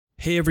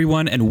Hey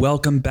everyone, and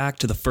welcome back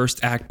to the First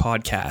Act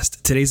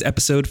podcast. Today's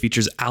episode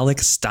features Alec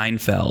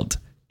Steinfeld.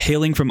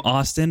 Hailing from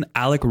Austin,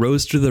 Alec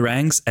rose through the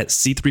ranks at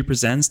C3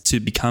 Presents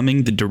to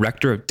becoming the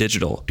director of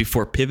digital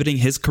before pivoting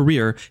his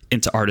career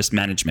into artist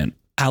management.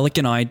 Alec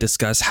and I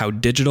discuss how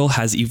digital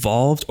has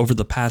evolved over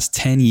the past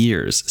 10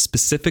 years,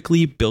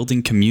 specifically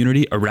building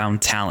community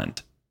around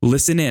talent.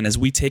 Listen in as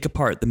we take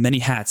apart the many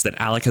hats that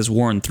Alec has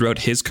worn throughout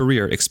his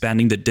career,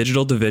 expanding the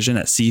digital division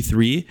at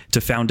C3 to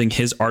founding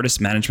his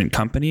artist management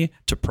company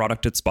to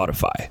product at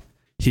Spotify.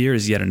 Here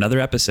is yet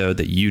another episode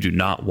that you do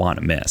not want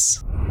to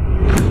miss.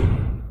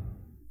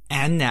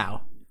 And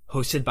now,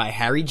 hosted by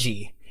Harry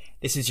G,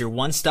 this is your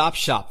one-stop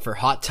shop for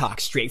hot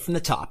talk straight from the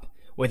top.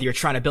 Whether you're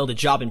trying to build a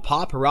job in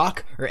pop,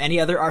 rock, or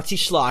any other artsy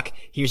schlock,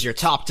 here's your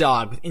top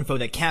dog with info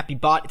that can't be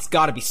bought, it's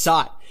gotta be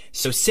sought.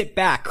 So sit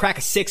back, crack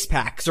a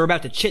six-pack, cause we're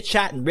about to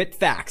chit-chat and rip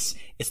facts.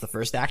 It's the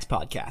First Act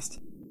Podcast.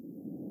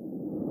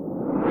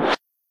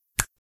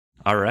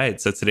 All right,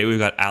 so today we've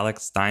got Alec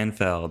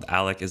Steinfeld.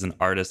 Alec is an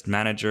artist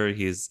manager.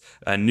 He's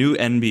a new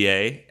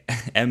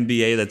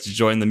MBA that's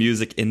joined the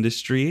music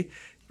industry.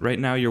 Right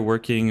now you're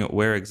working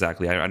where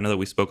exactly? I know that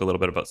we spoke a little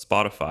bit about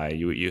Spotify.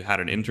 You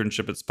had an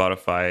internship at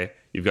Spotify.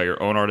 You've got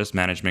your own artist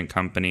management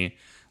company.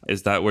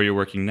 Is that where you're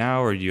working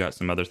now, or you got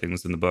some other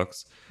things in the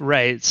books?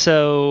 Right.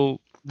 So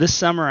this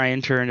summer I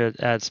interned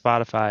at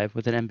Spotify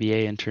with an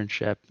MBA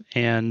internship,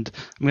 and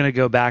I'm going to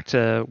go back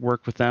to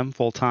work with them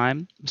full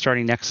time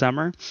starting next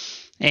summer.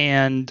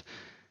 And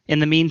in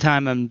the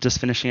meantime, I'm just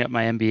finishing up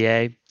my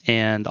MBA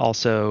and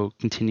also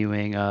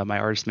continuing my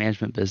artist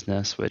management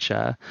business, which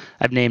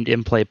I've named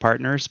In Play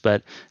Partners,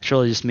 but it's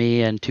really just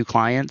me and two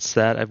clients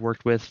that I've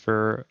worked with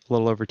for a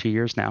little over 2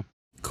 years now.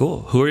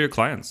 Cool. Who are your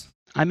clients?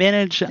 I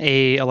manage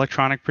a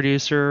electronic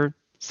producer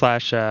 /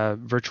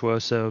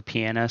 virtuoso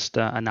pianist,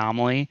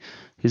 Anomaly,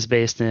 who's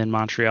based in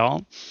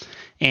Montreal,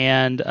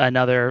 and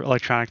another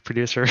electronic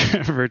producer,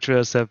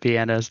 virtuoso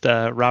pianist,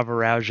 Rava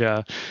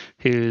Rauja,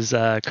 who's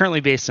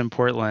currently based in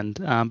Portland.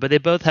 But they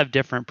both have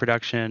different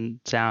production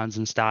sounds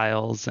and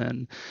styles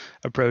and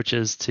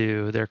approaches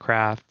to their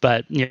craft.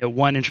 But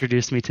one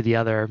introduced me to the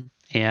other,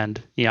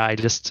 and I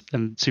just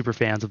am super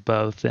fans of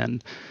both,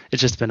 and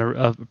it's just been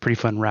a pretty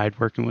fun ride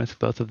working with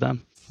both of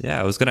them. Yeah,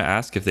 I was going to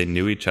ask if they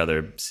knew each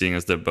other, seeing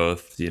as they're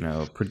both,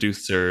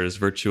 producers,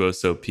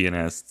 virtuoso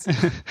pianists.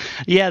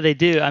 Yeah, they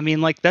do. I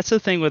mean, that's the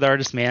thing with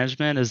artist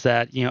management is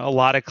that, a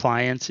lot of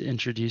clients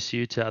introduce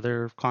you to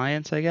other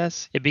clients, I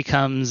guess. It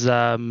becomes,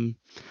 I've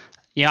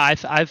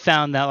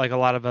found that a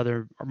lot of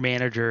other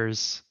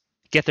managers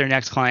get their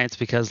next clients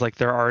because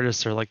their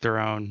artists are their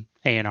own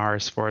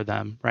A&Rs for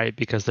them, right?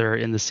 Because they're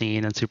in the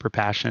scene and super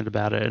passionate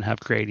about it and have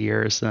great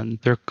ears, and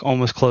they're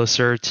almost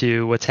closer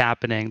to what's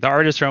happening. The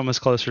artists are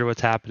almost closer to what's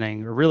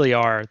happening, or really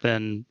are,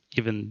 than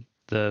even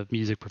the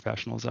music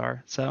professionals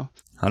are. So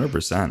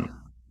 100%.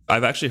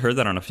 I've actually heard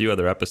that on a few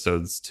other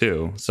episodes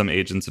too. Some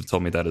agents have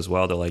told me that as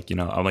well. They're like,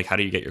 I'm like, how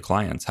do you get your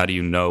clients? How do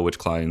you know which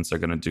clients are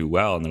going to do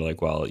well? And they're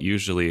like, well,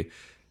 usually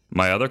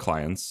my other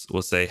clients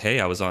will say, hey,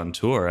 I was on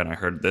tour and I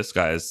heard this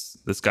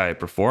guy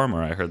perform,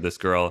 or I heard this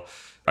girl,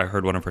 I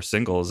heard one of her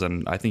singles,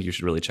 and I think you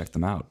should really check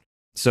them out.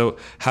 So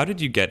how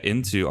did you get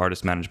into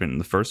artist management in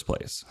the first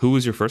place? Who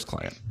was your first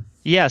client?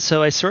 Yeah,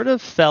 so I sort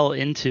of fell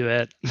into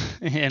it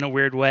in a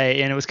weird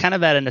way, and it was kind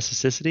of out of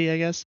necessity, I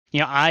guess.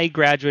 I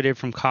graduated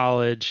from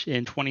college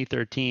in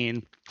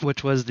 2013,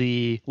 which was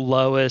the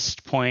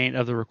lowest point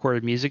of the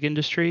recorded music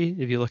industry,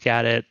 if you look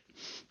at it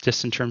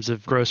just in terms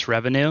of gross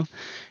revenue.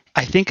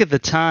 I think at the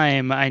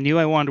time, I knew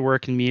I wanted to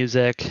work in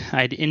music.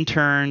 I'd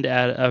interned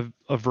at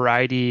a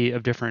variety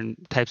of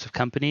different types of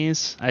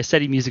companies. I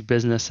studied music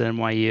business at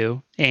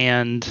NYU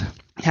and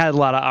had a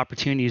lot of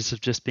opportunities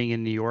of just being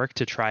in New York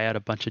to try out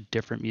a bunch of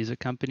different music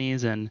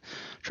companies, and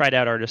tried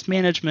out artist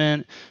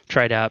management,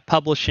 tried out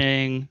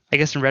publishing. I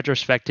guess in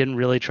retrospect, didn't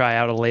really try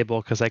out a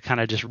label because I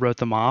kind of just wrote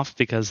them off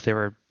because they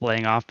were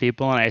laying off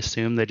people, and I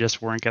assumed they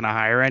just weren't going to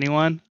hire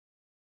anyone.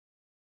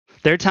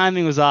 Their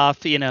timing was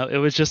off. It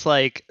was just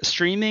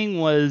streaming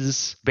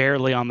was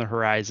barely on the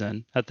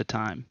horizon at the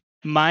time.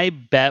 My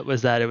bet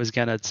was that it was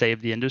going to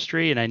save the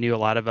industry, and I knew a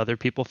lot of other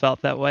people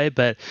felt that way,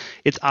 but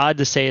it's odd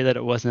to say that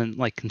it wasn't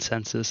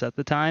consensus at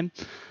the time.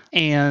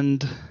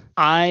 And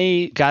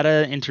I got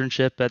an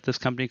internship at this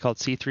company called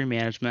C3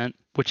 Management,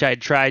 which I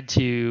had tried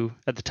to,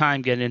 at the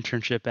time, get an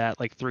internship at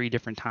 3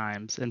 different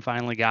times, and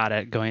finally got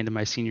it going into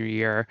my senior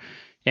year,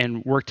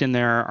 and worked in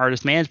their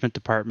artist management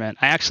department.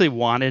 I actually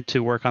wanted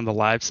to work on the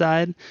live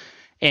side,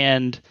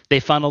 and they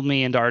funneled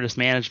me into artist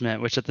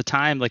management, which at the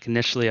time,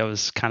 initially I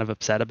was kind of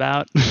upset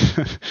about.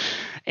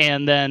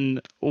 And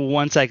then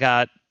once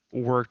I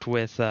worked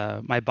with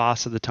my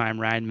boss at the time,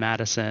 Ryan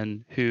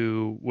Madison,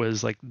 who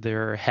was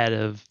their head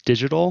of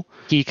digital,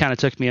 he kind of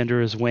took me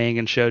under his wing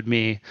and showed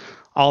me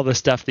all the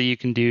stuff that you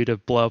can do to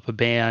blow up a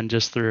band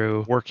just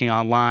through working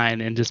online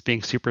and just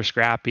being super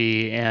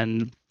scrappy,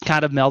 and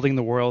kind of melding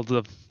the world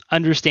of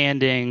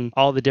understanding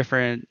all the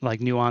different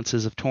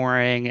nuances of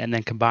touring, and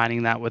then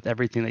combining that with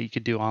everything that you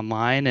could do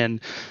online. And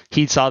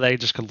he saw that I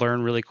just could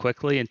learn really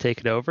quickly and take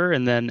it over.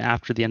 And then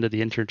after the end of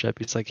the internship,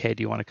 he's like, hey,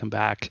 do you want to come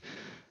back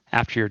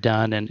after you're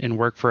done and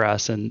work for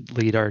us and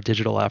lead our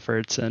digital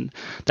efforts. And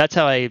that's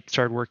how I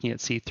started working at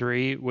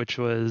C3, which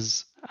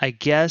was, I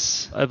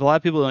guess, a lot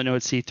of people don't know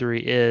what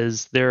C3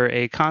 is. They're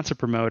a concert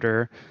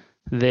promoter.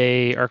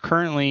 They are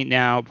currently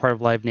now part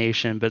of Live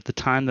Nation, but at the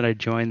time that I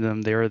joined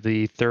them, they were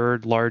the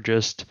third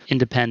largest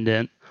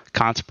independent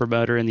concert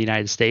promoter in the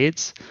United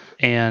States.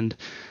 And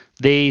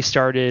they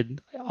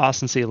started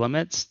Austin City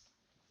Limits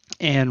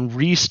and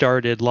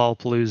restarted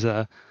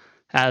Lollapalooza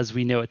as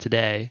we know it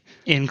today,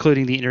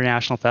 including the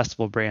international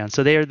festival brand.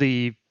 So they are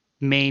the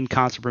main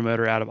concert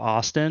promoter out of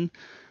Austin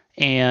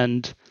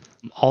and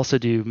also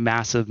do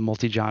massive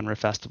multi-genre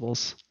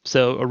festivals.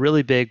 So a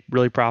really big,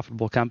 really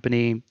profitable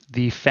company.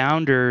 The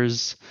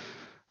founders,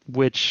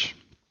 which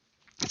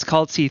it's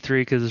called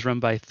C3 because it's run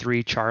by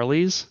three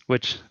Charlies,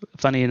 which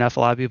funny enough, a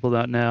lot of people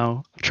don't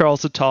know.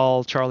 Charles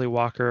Attal, Charlie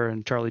Walker,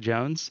 and Charlie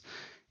Jones.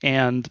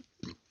 And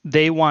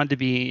they wanted to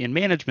be in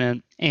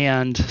management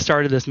and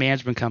started this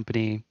management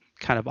company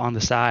kind of on the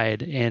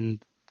side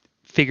and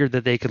figured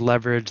that they could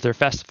leverage their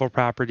festival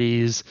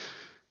properties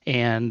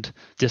and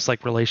just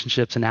like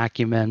relationships and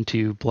acumen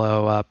to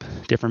blow up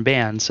different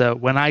bands. So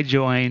when I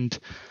joined,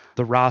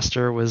 the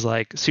roster was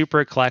like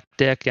super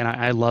eclectic, and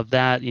I love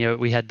that. You know,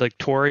 we had like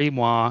Tori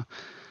Moi,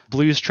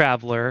 Blues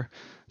Traveler,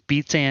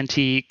 Beats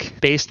Antique,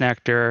 Bass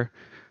Nectar,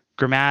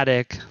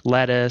 Grammatic,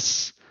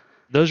 Lettuce.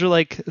 Those are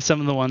like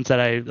some of the ones that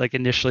I like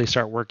initially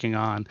start working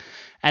on.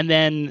 And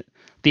then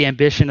the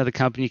ambition of the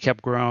company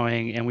kept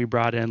growing, and we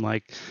brought in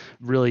like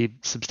really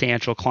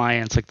substantial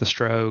clients like the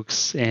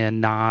Strokes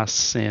and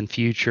Nas and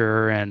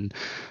Future, and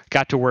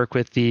got to work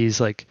with these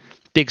like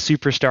big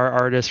superstar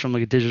artists from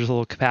like a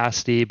digital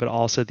capacity, but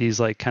also these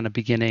like kind of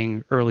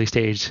beginning early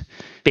stage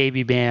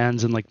baby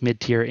bands and like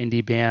mid-tier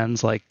indie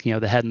bands like, you know,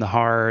 The Head and the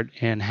Heart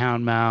and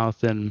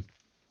Houndmouth. And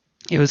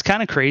it was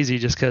kind of crazy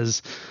just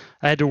because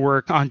I had to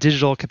work on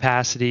digital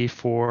capacity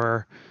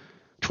for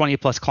 20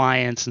 plus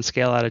clients and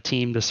scale out a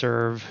team to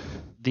serve,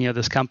 you know,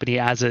 this company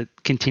as it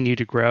continued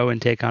to grow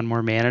and take on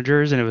more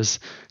managers. And it was,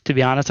 to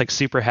be honest, like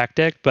super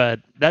hectic, but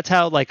that's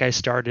how like I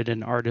started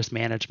in artist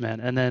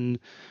management. And then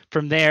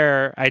from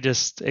there, I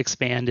just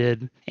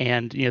expanded,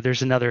 and, you know,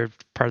 there's another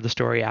part of the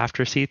story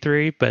after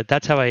C3, but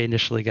that's how I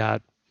initially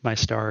got my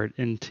start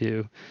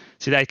into,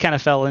 see, I kind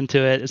of fell into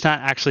it. It's not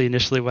actually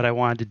initially what I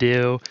wanted to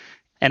do.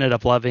 Ended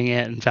up loving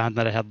it and found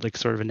that I had like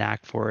sort of a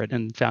knack for it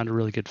and found a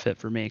really good fit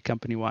for me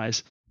company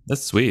wise.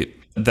 That's sweet.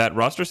 That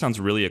roster sounds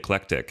really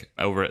eclectic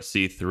over at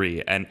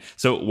C3. And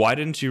so why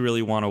didn't you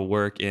really want to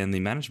work in the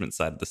management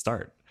side at the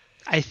start?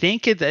 I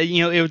think it,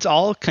 you know, it was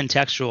all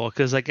contextual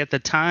because like at the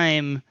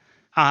time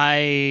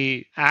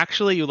I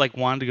actually like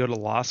wanted to go to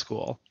law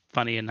school.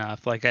 Funny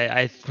enough, like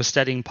I was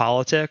studying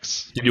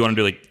politics. Did you want to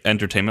do like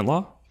entertainment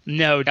law?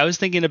 No, I was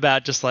thinking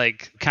about just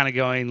like kind of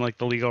going like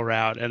the legal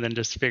route and then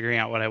just figuring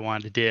out what I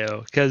wanted to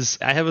do, because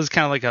I was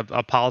kind of like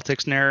a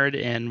politics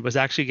nerd and was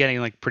actually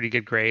getting like pretty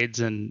good grades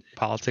in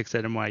politics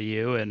at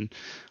NYU, and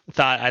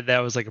thought that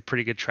was like a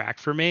pretty good track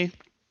for me,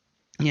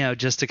 you know,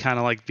 just to kind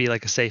of like be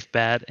like a safe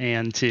bet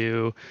and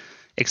to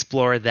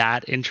explore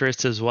that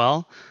interest as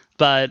well.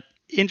 But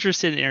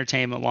interested in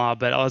entertainment law,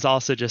 but I was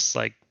also just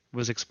like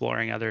was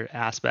exploring other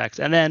aspects.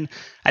 And then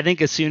I think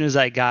as soon as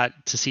I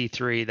got to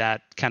C3,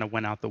 that kind of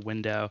went out the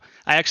window.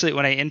 I actually,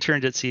 when I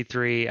interned at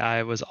C3,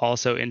 I was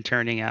also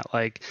interning at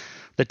like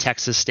the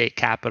Texas State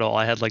Capitol.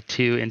 I had like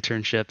two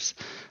internships,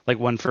 like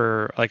one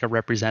for like a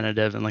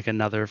representative and like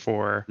another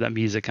for the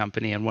music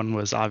company. And one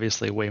was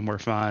obviously way more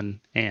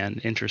fun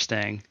and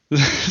interesting.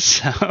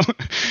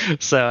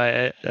 so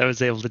I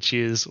was able to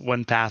choose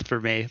one path for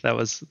me that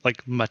was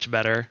like much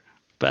better.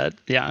 But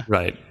yeah.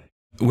 Right.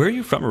 Where are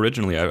you from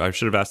originally? I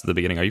should have asked at the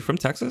beginning. Are you from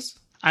Texas?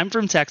 I'm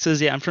from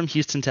Texas. Yeah, I'm from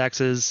Houston,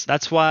 Texas.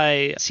 That's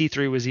why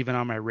C3 was even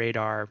on my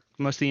radar.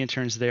 Most of the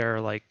interns there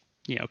are like,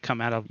 you know,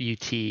 come out of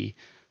UT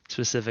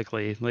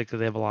specifically. Like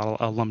they have a lot of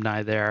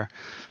alumni there.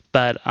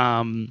 But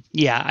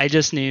yeah, I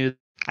just knew,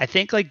 I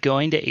think like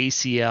going to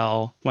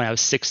ACL when I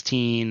was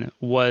 16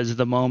 was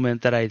the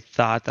moment that I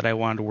thought that I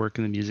wanted to work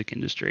in the music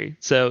industry.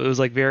 So it was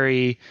like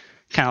very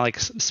kind of like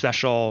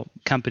special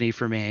company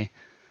for me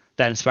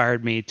that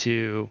inspired me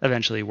to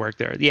eventually work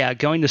there. Yeah,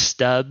 going to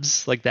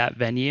Stubbs, like that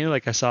venue,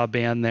 like I saw a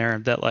band there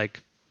that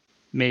like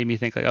made me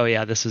think like, oh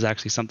yeah, this is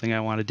actually something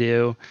I want to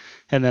do.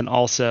 And then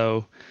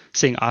also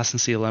seeing Austin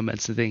City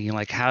Limits and thinking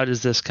like, how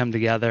does this come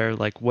together?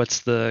 Like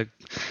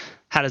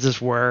how does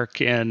this work?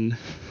 And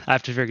I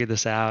have to figure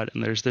this out.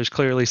 And there's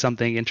clearly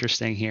something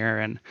interesting here,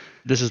 and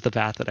this is the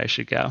path that I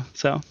should go.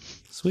 So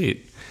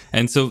sweet.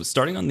 And so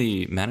starting on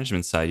the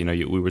management side, you know,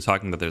 we were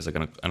talking that there's like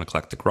an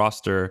eclectic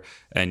roster,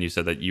 and you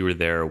said that you were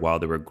there while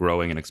they were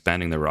growing and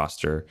expanding their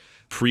roster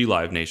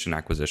pre-Live Nation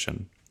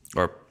acquisition,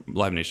 or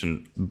Live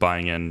Nation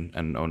buying in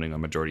and owning a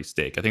majority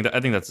stake. I think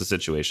that's the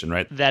situation,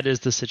 right? That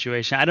is the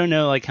situation. I don't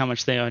know like how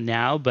much they own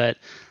now, but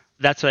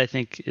That's what I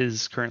think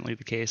is currently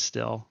the case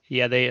still.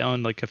 Yeah, they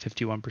own like a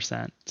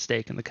 51%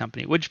 stake in the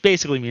company, which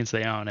basically means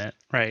they own it,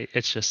 right?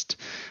 It's just,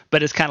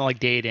 but it's kind of like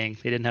dating.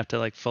 They didn't have to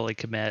like fully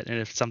commit. And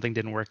if something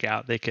didn't work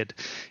out, it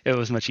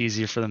was much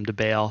easier for them to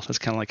bail. That's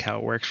kind of like how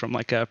it works from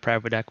like a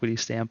private equity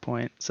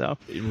standpoint. So,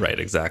 Right,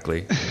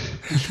 exactly.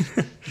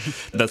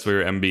 That's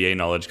where your MBA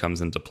knowledge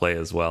comes into play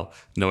as well,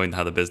 knowing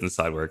how the business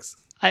side works.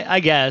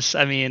 I guess,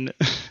 I mean,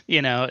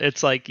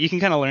 it's like you can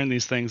kind of learn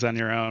these things on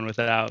your own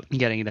without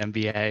getting an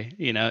MBA.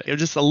 It was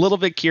just a little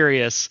bit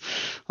curious.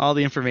 All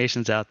the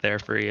information's out there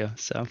for you.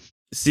 So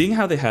Seeing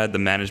how they had the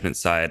management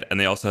side and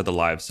they also had the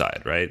live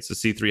side, right? So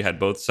C3 had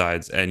both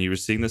sides and you were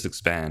seeing this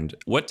expand.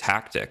 What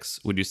tactics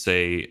would you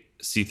say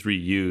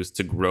C3 used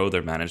to grow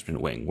their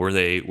management wing? Were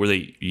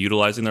they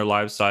utilizing their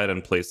live side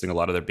and placing a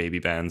lot of their baby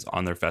bands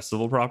on their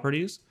festival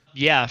properties?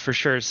 yeah, for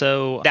sure.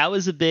 So that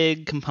was a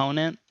big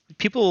component.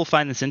 People will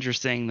find this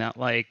interesting that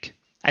like,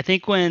 I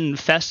think when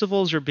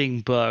festivals are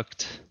being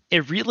booked,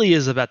 it really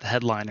is about the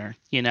headliner,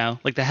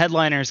 like the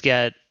headliners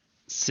get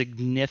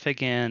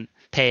significant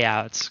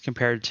payouts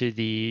compared to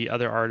the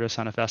other artists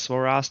on a festival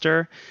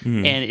roster.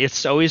 And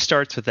it always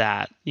starts with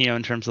that,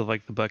 in terms of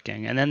like the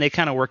booking. And then they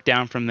kind of work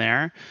down from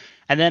there.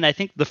 And then I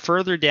think the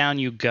further down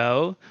you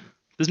go,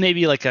 this may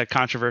be like a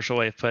controversial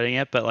way of putting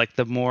it, but like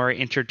the more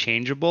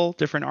interchangeable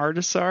different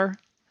artists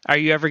are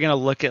you ever going to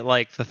look at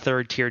like the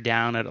third tier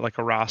down at like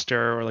a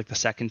roster or like the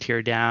second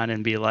tier down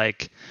and be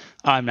like,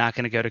 oh, I'm not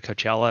going to go to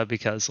Coachella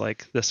because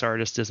like this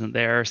artist isn't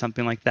there or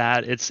something like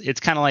that? It's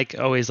kind of like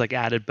always like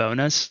added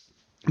bonus.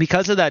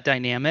 Because of that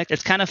dynamic,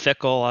 it's kind of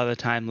fickle a lot of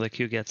the time, like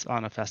who gets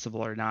on a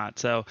festival or not.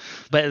 So,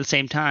 but at the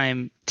same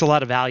time, it's a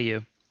lot of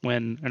value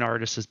when an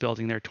artist is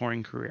building their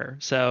touring career.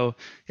 So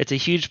it's a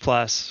huge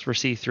plus for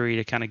C3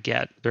 to kind of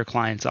get their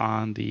clients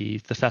on the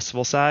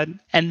festival side.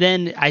 And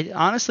then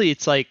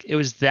it's like, it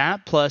was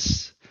that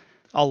plus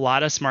a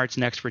lot of smarts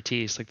and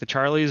expertise. Like the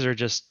Charlies are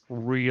just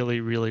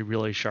really, really,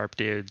 really sharp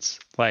dudes,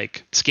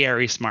 like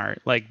scary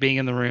smart. Like being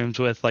in the rooms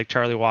with like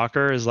Charlie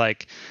Walker is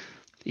like,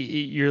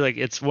 you're like,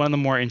 it's one of the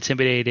more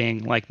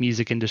intimidating like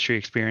music industry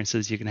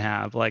experiences you can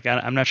have. Like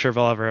I'm not sure if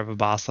I'll ever have a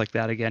boss like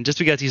that again, just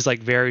because he's like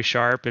very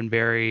sharp and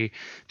very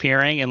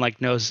peering and like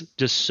knows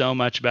just so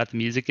much about the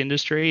music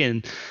industry.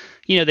 And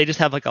they just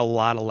have like a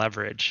lot of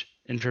leverage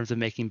in terms of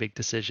making big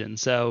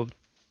decisions. So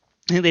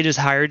I think they just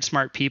hired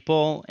smart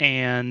people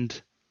and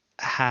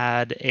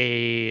had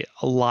a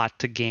lot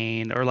to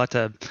gain or a lot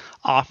to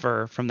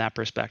offer from that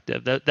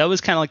perspective. That was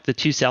kind of like the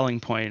two selling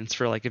points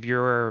for like,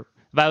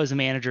 if I was a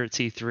manager at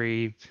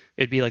C3,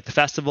 it'd be like the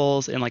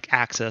festivals and like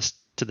access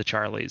to the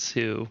Charlies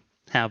who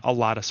have a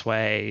lot of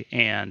sway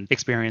and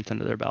experience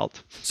under their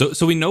belt.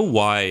 So we know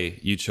why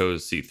you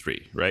chose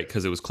C3, right?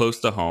 Because it was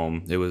close to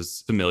home. It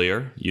was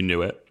familiar. You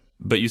knew it.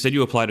 But you said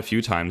you applied a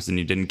few times and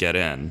you didn't get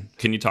in.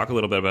 Can you talk a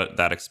little bit about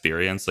that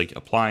experience, like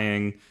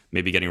applying,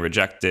 maybe getting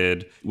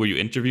rejected? Were you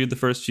interviewed the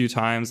first few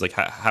times? Like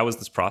how was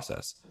this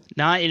process?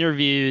 Not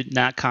interviewed,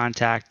 not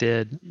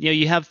contacted.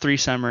 You have 3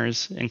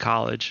 summers in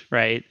college,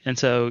 right? And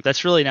so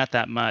that's really not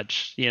that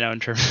much, in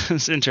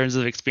terms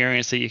of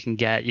experience that you can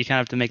get. You kind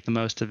of have to make the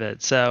most of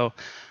it. So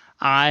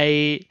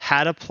I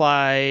had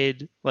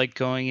applied like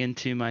going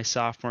into my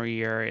sophomore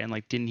year and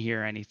like didn't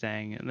hear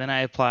anything. And then I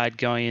applied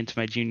going into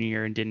my junior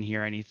year and didn't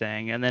hear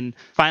anything. And then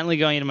finally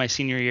going into my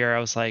senior year, I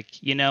was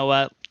like, you know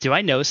what? Do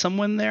I know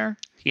someone there?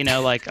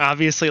 Like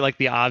obviously like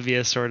the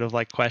obvious sort of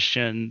like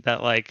question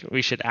that like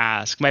we should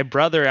ask. My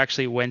brother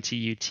actually went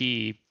to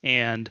UT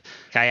and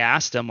I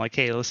asked him like,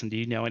 hey, listen, do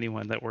you know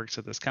anyone that works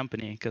at this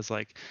company? Because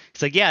like,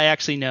 he's like, yeah, I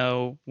actually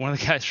know one of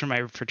the guys from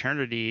my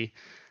fraternity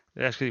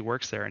that actually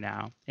works there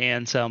now.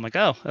 And so I'm like,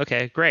 oh,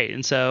 okay, great.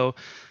 And so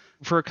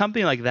for a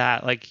company like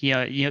that, like,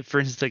 for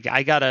instance, like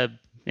I got an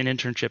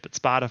internship at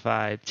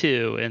Spotify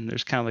too. And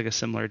there's kind of like a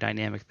similar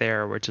dynamic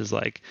there, which is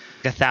like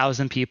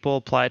 1,000 people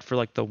applied for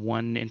like the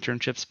one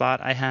internship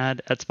spot I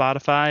had at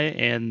Spotify.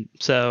 And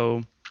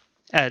so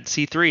at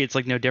C3, it's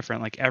like no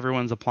different. Like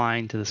everyone's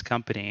applying to this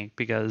company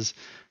because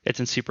it's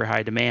in super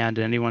high demand.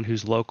 And anyone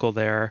who's local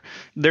there,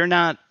 they're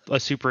not a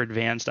super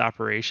advanced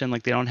operation.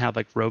 Like they don't have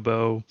like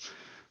robo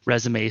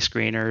resume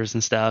screeners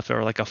and stuff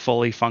or like a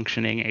fully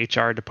functioning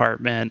HR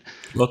department.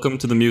 Welcome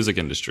to the music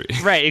industry.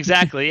 Right,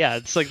 exactly. Yeah,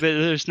 it's like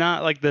there's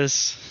not like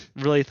this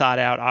really thought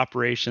out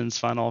operations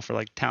funnel for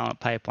like talent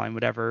pipeline,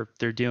 whatever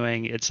they're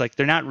doing. It's like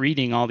they're not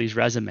reading all these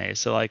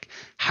resumes. So like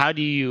how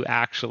do you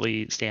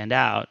actually stand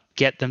out?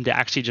 Get them to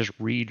actually just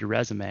read your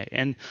resume.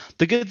 And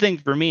the good thing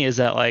for me is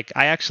that like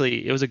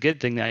it was a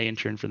good thing that I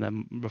interned for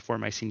them before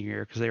my senior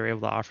year because they were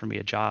able to offer me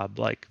a job.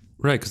 Like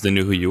right, because they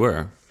knew who you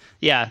were.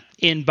 Yeah.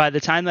 And by the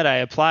time that I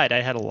applied,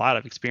 I had a lot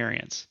of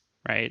experience,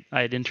 right?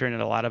 I had interned at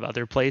a lot of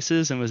other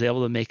places and was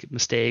able to make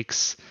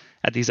mistakes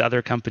at these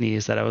other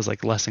companies that I was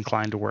like less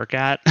inclined to work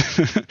at.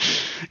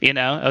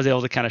 I was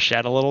able to kind of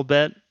shed a little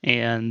bit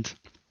and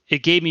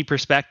it gave me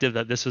perspective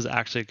that this was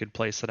actually a good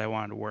place that I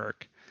wanted to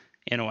work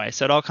in a way.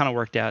 So it all kind of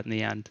worked out in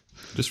the end.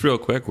 Just real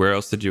quick, where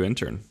else did you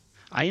intern?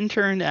 I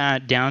interned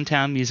at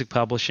Downtown Music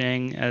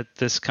Publishing at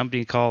this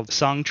company called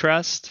Song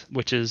Trust,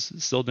 which is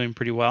still doing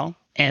pretty well.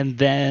 And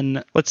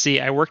then, let's see,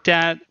 I worked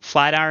at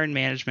Flatiron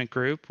Management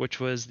Group, which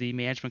was the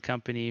management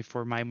company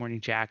for My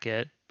Morning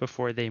Jacket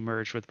before they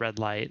merged with Red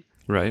Light.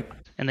 Right.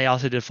 And they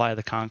also did Fly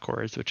the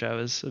Conchords, which I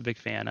was a big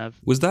fan of.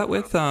 Was that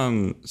with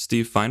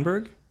Steve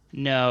Feinberg?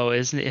 No,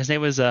 his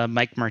name was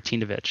Mike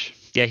Martinovich.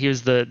 Yeah, he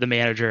was the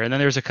manager. And then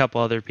there was a couple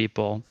other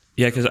people.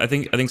 Yeah, because I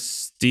think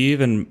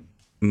Steve and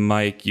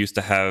Mike used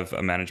to have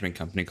a management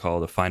company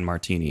called A Fine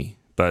Martini,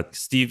 but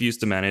Steve used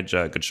to manage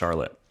Good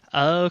Charlotte.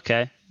 Oh,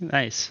 okay.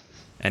 Nice.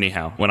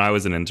 Anyhow, when I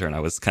was an intern, I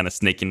was kind of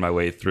snaking my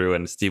way through,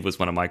 and Steve was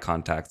one of my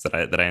contacts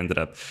that I ended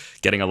up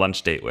getting a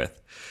lunch date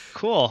with.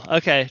 Cool.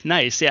 Okay,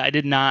 nice. Yeah, I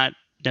did not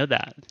know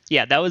that.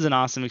 Yeah, that was an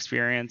awesome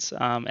experience.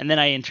 And then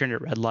I interned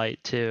at Red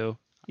Light too.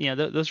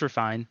 Those were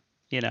fine,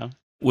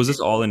 Was this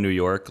all in New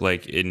York,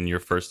 like in your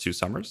first 2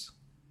 summers?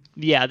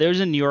 Yeah, there was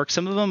in New York.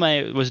 Some of them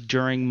I was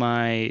during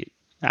my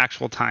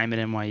actual time at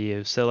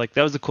NYU. So like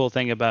that was the cool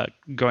thing about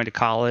going to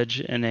college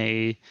in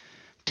a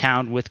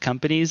town with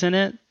companies in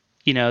it,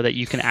 that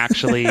you can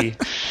actually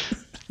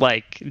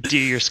like do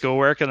your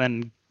schoolwork and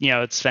then,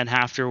 spend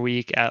half your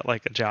week at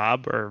like a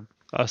job or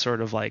a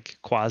sort of like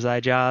quasi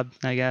job,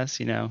 I guess,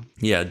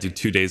 Yeah, do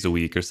 2 days a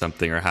week or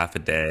something, or half a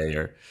day,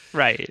 or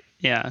Right.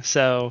 Yeah.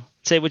 So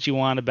say what you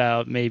want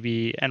about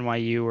maybe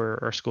NYU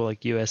or school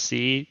like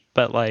USC,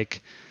 but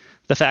like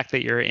the fact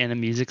that you're in a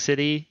music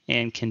city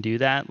and can do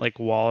that like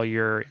while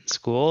you're in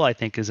school, I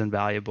think is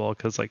invaluable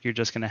because like you're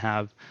just going to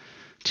have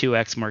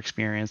 2x more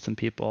experience than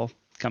people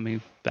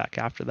coming back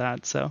after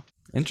that. So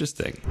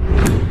interesting.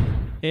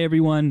 Hey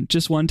everyone,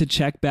 just wanted to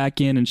check back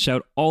in and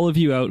shout all of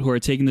you out who are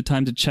taking the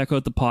time to check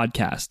out the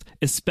podcast,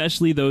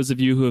 especially those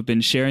of you who have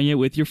been sharing it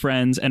with your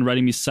friends and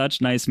writing me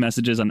such nice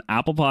messages on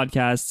Apple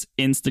Podcasts,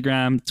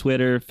 Instagram,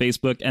 Twitter,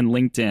 Facebook, and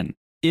LinkedIn.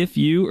 If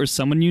you or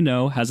someone you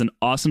know has an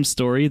awesome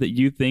story that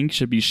you think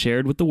should be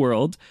shared with the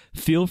world,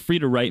 feel free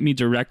to write me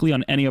directly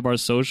on any of our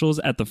socials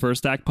at the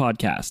First Act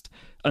Podcast.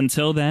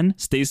 Until then,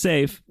 stay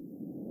safe.